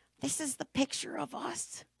this is the picture of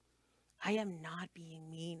us. I am not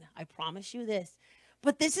being mean. I promise you this.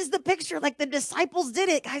 But this is the picture. Like, the disciples did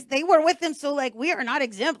it, guys. They were with him. So, like, we are not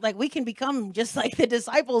exempt. Like, we can become just like the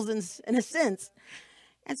disciples in a sense.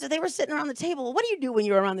 And so they were sitting around the table. What do you do when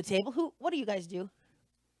you're around the table? What do you guys do?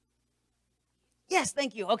 Yes,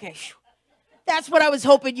 thank you. Okay. That's what I was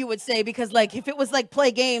hoping you would say, because, like, if it was like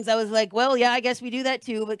play games, I was like, well, yeah, I guess we do that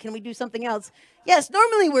too, but can we do something else? Yes,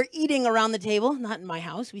 normally we're eating around the table. Not in my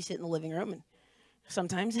house. We sit in the living room and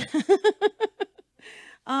sometimes.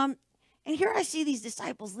 And here I see these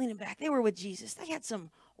disciples leaning back. They were with Jesus. They had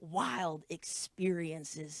some wild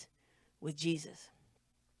experiences with Jesus.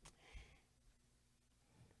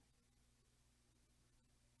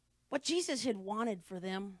 What Jesus had wanted for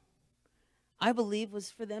them, I believe,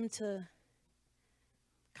 was for them to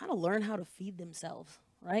kind of learn how to feed themselves,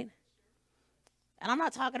 right? And I'm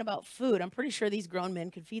not talking about food. I'm pretty sure these grown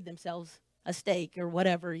men could feed themselves a steak or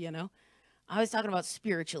whatever, you know. I was talking about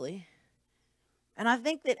spiritually. And I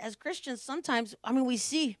think that as Christians, sometimes, I mean, we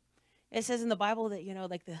see, it says in the Bible that, you know,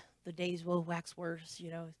 like the days will wax worse,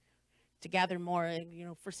 you know, to gather more, you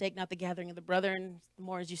know, forsake not the gathering of the brethren, the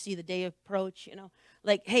more as you see the day approach, you know,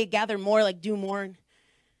 like, hey, gather more, like, do more, and,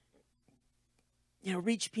 you know,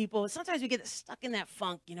 reach people. Sometimes we get stuck in that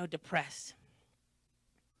funk, you know, depressed.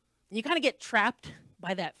 And you kind of get trapped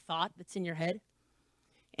by that thought that's in your head.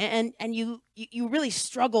 And you really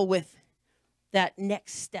struggle with that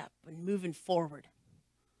next step and moving forward.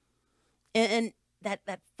 And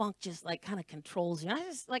that funk just, like, kind of controls you. And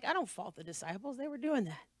I don't fault the disciples. They were doing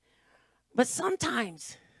that. But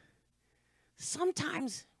sometimes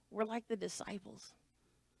we're like the disciples.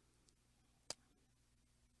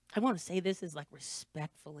 I want to say this as, like,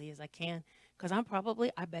 respectfully as I can, because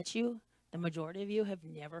I bet you, the majority of you have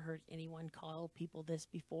never heard anyone call people this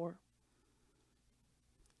before.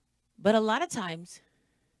 But a lot of times,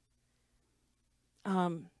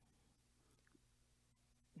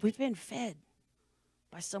 we've been fed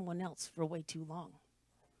by someone else for way too long.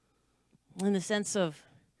 In the sense of,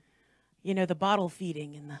 you know, the bottle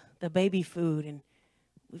feeding and the baby food, and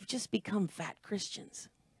we've just become fat Christians.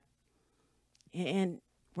 And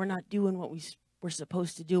we're not doing what we're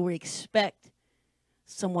supposed to do. We expect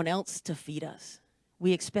someone else to feed us.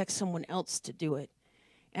 We expect someone else to do it.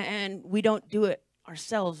 And we don't do it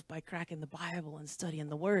ourselves by cracking the Bible and studying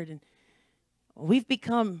the Word. And we've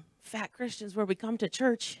become fat Christians where we come to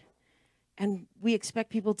church and we expect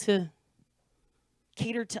people to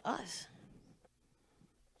cater to us.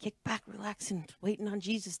 Kick back, relaxing, waiting on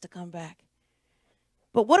Jesus to come back.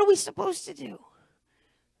 But what are we supposed to do?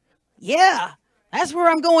 Yeah, that's where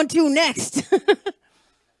I'm going to next.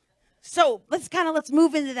 So let's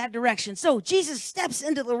move into that direction. So Jesus steps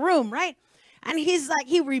into the room, right? And he's like,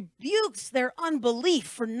 he rebukes their unbelief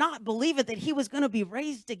for not believing that he was going to be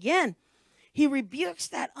raised again. He rebukes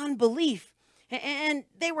that unbelief. And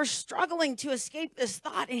they were struggling to escape this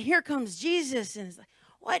thought. And here comes Jesus. And he's like,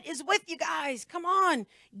 what is with you guys? Come on,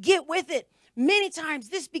 get with it. Many times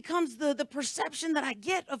this becomes the perception that I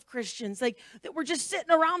get of Christians, like that we're just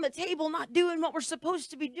sitting around the table not doing what we're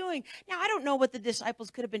supposed to be doing. Now, I don't know what the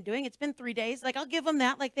disciples could have been doing. It's been 3 days. Like, I'll give them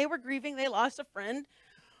that. Like, they were grieving. They lost a friend.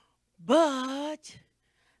 But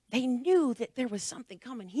they knew that there was something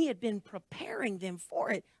coming. He had been preparing them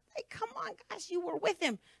for it. Like, come on, guys, you were with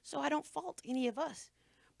him. So I don't fault any of us.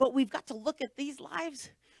 But we've got to look at these lives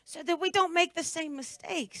so that we don't make the same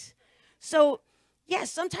mistakes. So,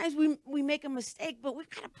 yes, sometimes we make a mistake, but we've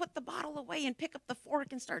got to put the bottle away and pick up the fork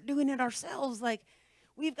and start doing it ourselves. Like,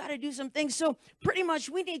 we've got to do some things. So pretty much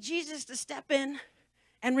we need Jesus to step in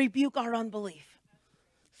and rebuke our unbelief.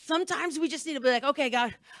 Sometimes we just need to be like, okay,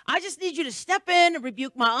 God, I just need you to step in and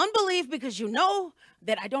rebuke my unbelief because you know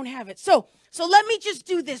that I don't have it. So let me just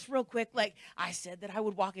do this real quick. Like I said that I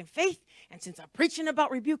would walk in faith. And since I'm preaching about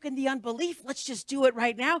rebuking the unbelief, let's just do it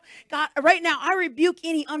right now. God, right now, I rebuke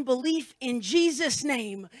any unbelief in Jesus'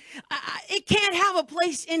 name. It can't have a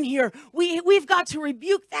place in here. We've got to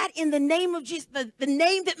rebuke that in the name of Jesus. The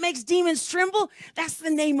name that makes demons tremble, that's the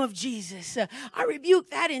name of Jesus. I rebuke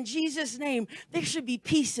that in Jesus' name. There should be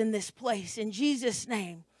peace in this place in Jesus'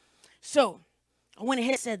 name. So I went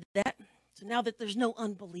ahead and said that. So now that there's no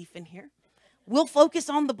unbelief in here, we'll focus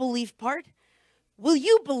on the belief part. Will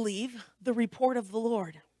you believe the report of the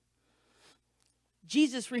Lord?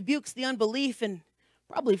 Jesus rebukes the unbelief, and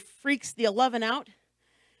probably freaks the 11 out,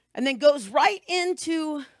 and then goes right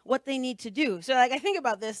into what they need to do. So like I think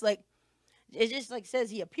about this, like it just like says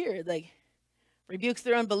he appeared, like rebukes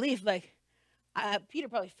their unbelief. Like Peter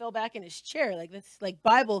probably fell back in his chair. Like that's like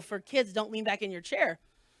Bible for kids, don't lean back in your chair.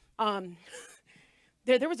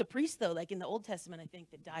 There was a priest though, like in the Old Testament, I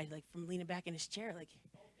think, that died like from leaning back in his chair. Like,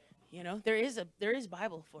 you know, there is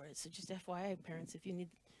Bible for it. So just FYI, parents, if you need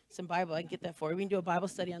some Bible, I can get that for you. We can do a Bible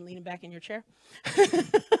study on leaning back in your chair.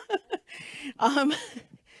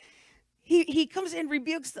 He comes in,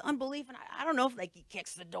 rebukes the unbelief, and I don't know if like he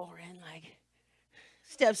kicks the door in, like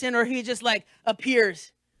steps in, or he just like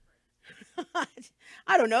appears.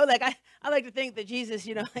 I don't know. Like I like to think that Jesus,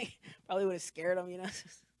 you know, like probably would have scared him, you know.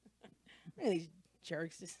 These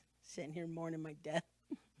jerks just sitting here mourning my death.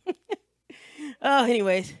 Oh,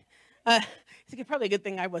 anyways, it's probably a good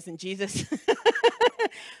thing I wasn't Jesus.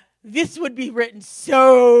 This would be written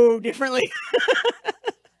so differently.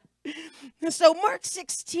 So Mark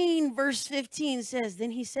 16, verse 15 says,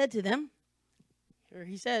 then he said to them, or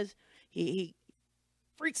he says, he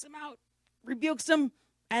freaks them out, rebukes them,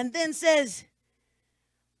 and then says,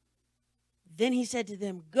 then he said to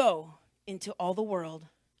them, go into all the world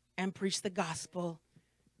and preach the gospel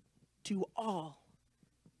to all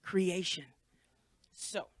creation.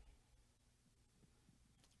 So,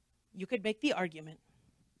 you could make the argument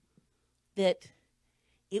that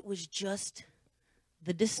it was just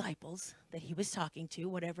the disciples that he was talking to,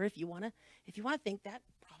 whatever. If you want to think that,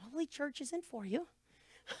 probably church isn't for you.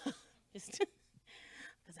 Just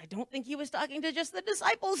because I don't think he was talking to just the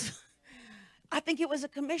disciples. I think it was a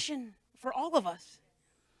commission for all of us.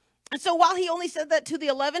 And so while he only said that to the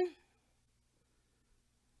 11,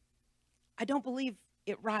 I don't believe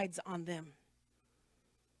it rides on them.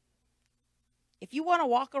 If you want to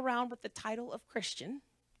walk around with the title of Christian,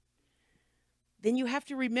 then you have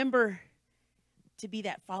to remember to be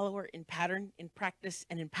that follower in pattern, in practice,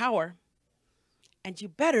 and in power. And you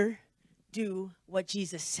better do what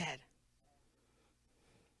Jesus said.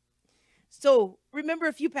 So remember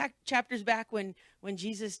a few chapters back when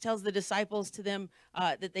Jesus tells the disciples to them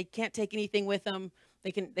that they can't take anything with them.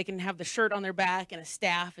 They can have the shirt on their back and a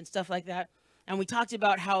staff and stuff like that. And we talked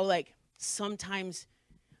about how like sometimes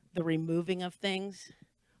the removing of things,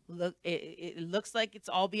 it looks like it's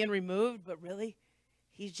all being removed, but really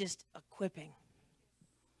he's just equipping.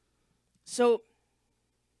 So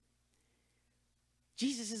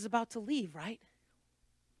Jesus is about to leave, right?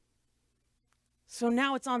 So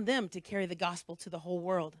now it's on them to carry the gospel to the whole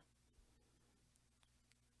world.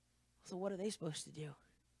 So what are they supposed to do?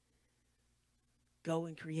 Go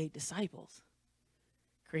and create disciples.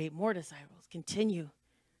 Create more disciples. Continue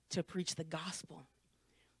to preach the gospel.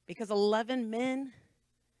 Because 11 men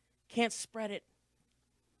can't spread it.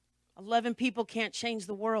 11 people can't change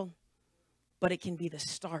the world. But it can be the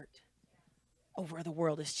start of where the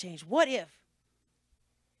world is changed. What if?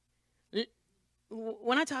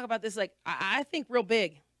 When I talk about this, like I think real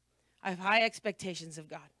big. I have high expectations of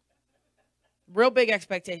God. Real big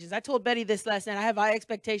expectations. I told Betty this last night. I have high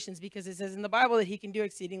expectations because it says in the Bible that he can do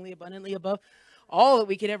exceedingly abundantly above all that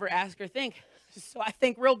we could ever ask or think. So I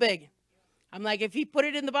think real big. I'm like, if he put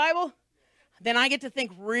it in the Bible, then I get to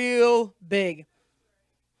think real big.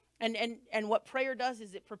 And what prayer does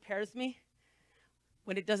is it prepares me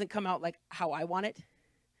when it doesn't come out like how I want it,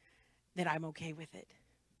 then I'm okay with it.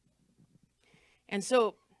 And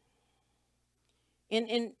so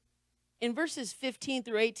in verses 15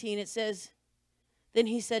 through 18, it says, then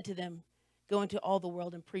he said to them, go into all the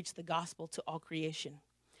world and preach the gospel to all creation.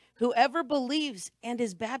 Whoever believes and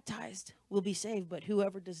is baptized will be saved, but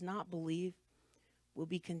whoever does not believe will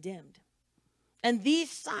be condemned. And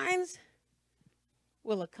these signs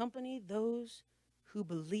will accompany those who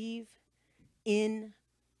believe in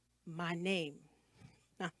my name.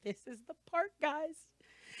 Now, this is the part, guys.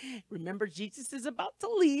 Remember, Jesus is about to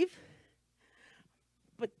leave,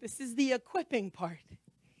 but this is the equipping part.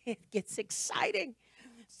 It gets exciting.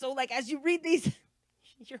 So, like, as you read these,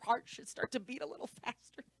 your heart should start to beat a little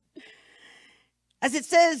faster. As it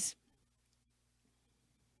says,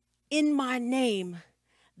 in my name,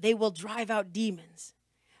 they will drive out demons.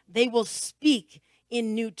 They will speak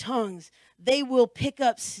in new tongues. They will pick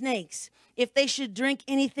up snakes. If they should drink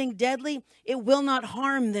anything deadly, it will not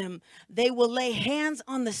harm them. They will lay hands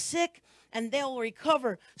on the sick and they'll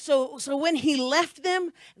recover. So when he left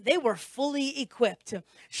them, they were fully equipped.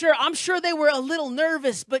 Sure, I'm sure they were a little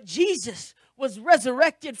nervous, but Jesus was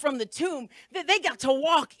resurrected from the tomb, that they got to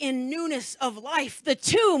walk in newness of life. The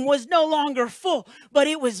tomb was no longer full, but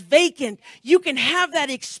it was vacant. You can have that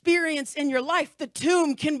experience in your life. The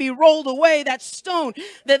tomb can be rolled away, that stone,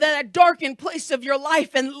 that darkened place of your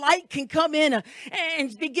life, and light can come in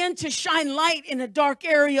and begin to shine light in a dark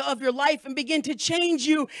area of your life and begin to change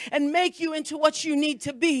you and make you into what you need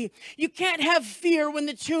to be. You can't have fear when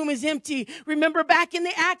the tomb is empty. Remember back in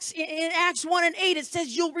Acts 1 and 8, it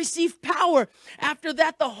says you'll receive power. After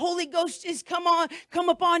that, the Holy Ghost is come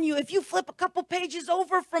upon you. If you flip a couple pages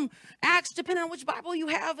over from Acts, depending on which Bible you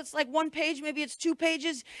have, it's like one page, maybe it's 2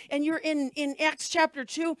 pages, and you're in Acts chapter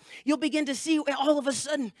 2, you'll begin to see all of a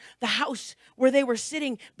sudden the house where they were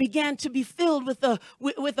sitting began to be filled with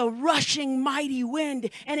a rushing mighty wind,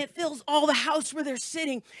 and it fills all the house where they're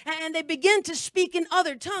sitting, and they begin to speak in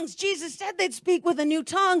other tongues. Jesus said they'd speak with a new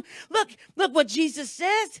tongue. Look what Jesus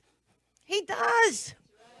says. He does.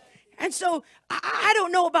 And so I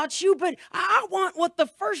don't know about you, but I want what the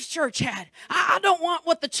first church had. I don't want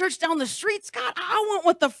what the church down the street's got. I want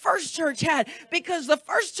what the first church had, because the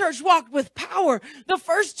first church walked with power. The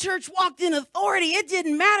first church walked in authority. It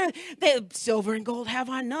didn't matter that silver and gold have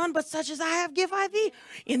I none, but such as I have give I thee.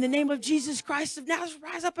 In the name of Jesus Christ of Nazareth,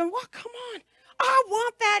 rise up and walk. Come on. I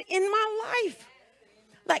want that in my life.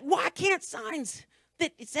 Like, why can't signs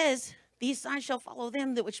that it says, these signs shall follow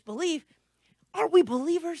them that which believe? Are we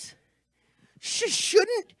believers?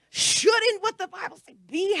 Shouldn't what the Bible says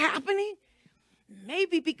be happening?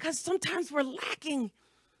 Maybe because sometimes we're lacking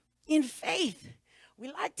in faith.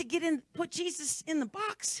 We like to put Jesus in the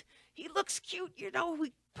box. He looks cute,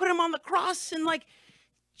 we put him on the cross, and like,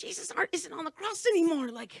 Jesus isn't on the cross anymore.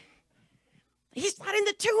 Like, he's not in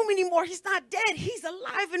the tomb anymore. He's not dead. He's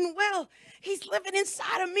alive and well. He's living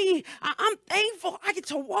inside of me. I'm thankful I get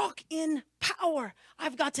to walk in power.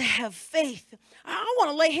 I've got to have faith. I want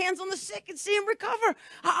to lay hands on the sick and see them recover.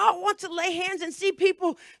 I want to lay hands and see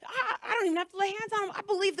people. I don't even have to lay hands on them. I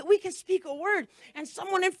believe that we can speak a word, and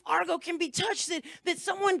someone in Fargo can be touched, that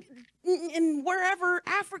someone in wherever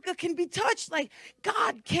Africa can be touched. Like,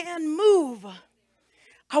 God can move.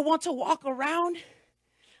 I want to walk around.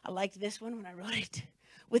 I liked this one when I wrote it,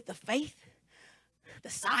 with the faith the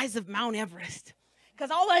size of Mount Everest. Because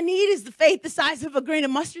all I need is the faith the size of a grain of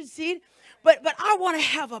mustard seed. But I want to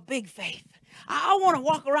have a big faith. I want to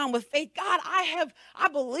walk around with faith. God, I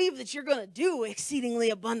believe that you're going to do exceedingly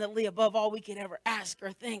abundantly above all we could ever ask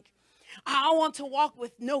or think. I want to walk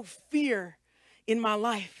with no fear in my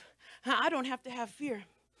life. I don't have to have fear.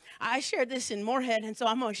 I shared this in Moorhead, and so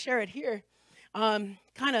I'm going to share it here.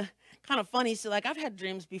 Kind of funny. So, like, I've had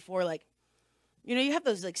dreams before, like, you have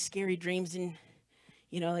those, like, scary dreams, and,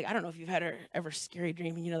 like, I don't know if you've had an ever scary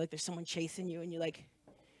dream, and, like, there's someone chasing you, and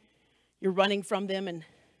you're running from them, and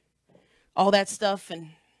all that stuff, and,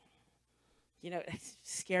 it's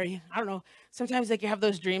scary. I don't know. Sometimes, like, you have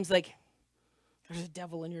those dreams, like, there's a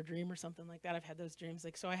devil in your dream or something like that. I've had those dreams.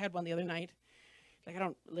 Like, so I had one the other night. Like, I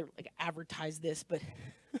don't, like, advertise this, but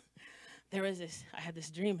I had this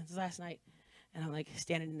dream. It was last night. And I'm, like,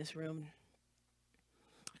 standing in this room.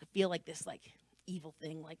 I feel like this, like, evil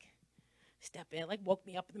thing, like, step in. Like, woke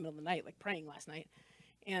me up in the middle of the night, like, praying last night.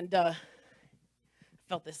 And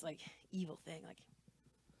felt this, like, evil thing, like.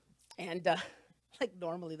 And, like,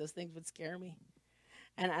 normally those things would scare me.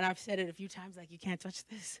 And I've said it a few times, like, you can't touch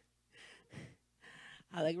this.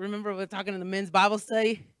 I, like, remember we're talking in the men's Bible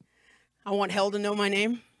study. I want hell to know my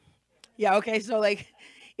name. Yeah, okay, so, like,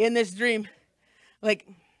 in this dream, like,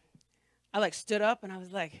 I, like, stood up, and I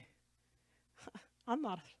was like, I'm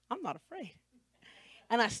not afraid.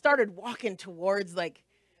 And I started walking towards, like,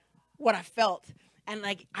 what I felt. And,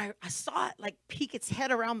 like, I saw it, like, peek its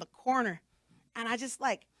head around the corner. And I just,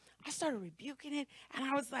 like, I started rebuking it. And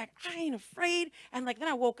I was like, I ain't afraid. And, like, then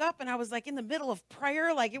I woke up, and I was, like, in the middle of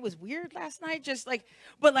prayer. Like, it was weird last night. Just, like,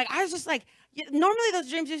 but, like, I was just, like, normally those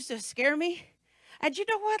dreams used to scare me. And you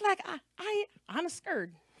know what? Like, I'm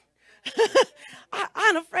scared.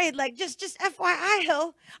 I'm afraid, like, just FYI,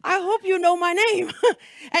 hell, I hope you know my name.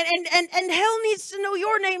 and hell needs to know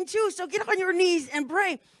your name too, so get on your knees and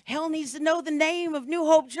pray. Hell needs to know the name of New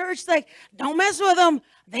Hope Church. Like, don't mess with them.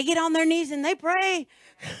 They get on their knees and they pray.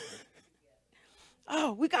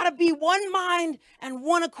 Oh, we got to be one mind and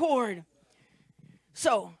one accord.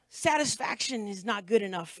 So, satisfaction is not good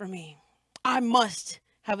enough for me. I must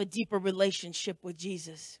have a deeper relationship with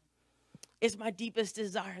Jesus. It's my deepest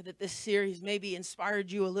desire that this series maybe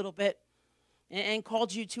inspired you a little bit and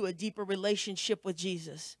called you to a deeper relationship with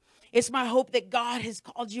Jesus. It's my hope that God has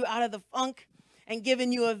called you out of the funk and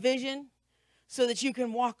given you a vision so that you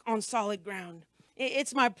can walk on solid ground.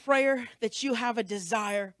 It's my prayer that you have a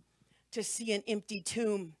desire to see an empty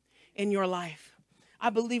tomb in your life. I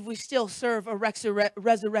believe we still serve a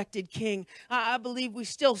resurrected King. I believe we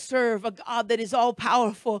still serve a God that is all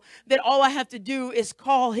powerful, that all I have to do is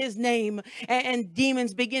call his name and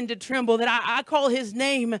demons begin to tremble, that I call his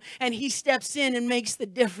name and he steps in and makes the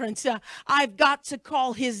difference. I've got to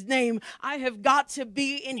call his name. I have got to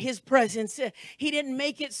be in his presence. He didn't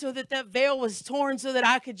make it so that that veil was torn so that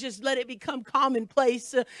I could just let it become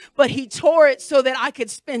commonplace, but he tore it so that I could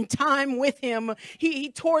spend time with him.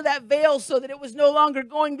 He tore that veil so that it was no longer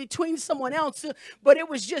going between someone else, but it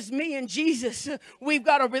was just me and Jesus. We've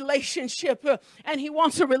got a relationship, and he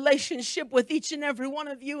wants a relationship with each and every one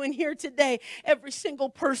of you in here today. Every single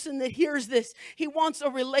person that hears this, he wants a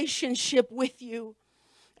relationship with you.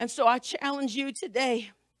 And so I challenge you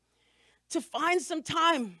today to find some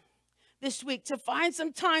time this week, to find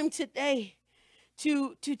some time today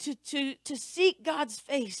to seek God's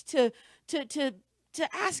face, to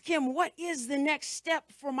ask him, what is the next step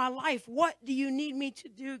for my life? What do you need me to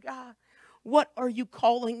do, God? What are you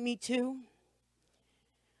calling me to?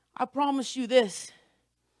 I promise you this.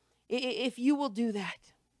 If you will do that,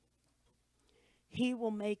 he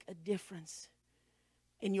will make a difference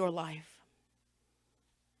in your life.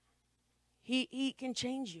 He can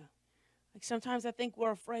change you. Like sometimes I think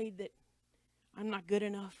we're afraid that I'm not good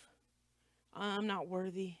enough. I'm not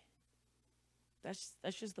worthy. That's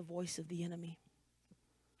just the voice of the enemy.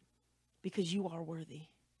 Because you are worthy.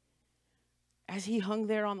 As he hung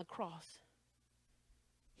there on the cross,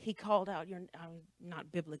 he called out your, I'm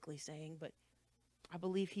not biblically saying, but I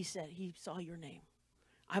believe he said he saw your name.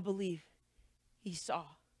 I believe he saw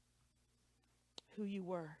who you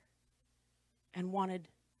were and wanted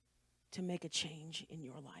to make a change in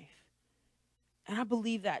your life. And I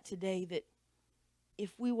believe that today, that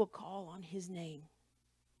if we will call on his name,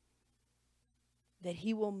 that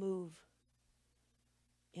he will move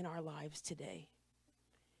in our lives today.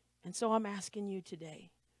 And so I'm asking you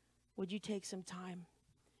today, would you take some time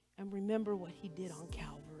and remember what he did on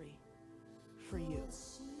Calvary for you?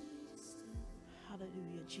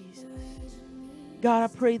 Hallelujah, Jesus. God, I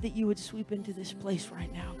pray that you would sweep into this place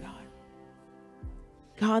right now, God.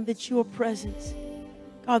 God, that your presence,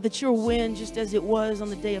 God, that your wind, just as it was on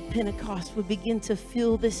the day of Pentecost, would begin to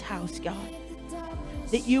fill this house, God.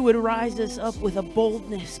 That you would rise us up with a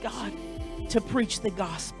boldness, God, to preach the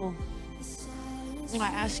gospel. I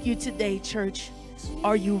ask you today, church,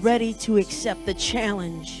 are you ready to accept the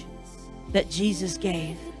challenge that Jesus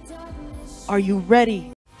gave? Are you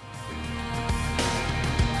ready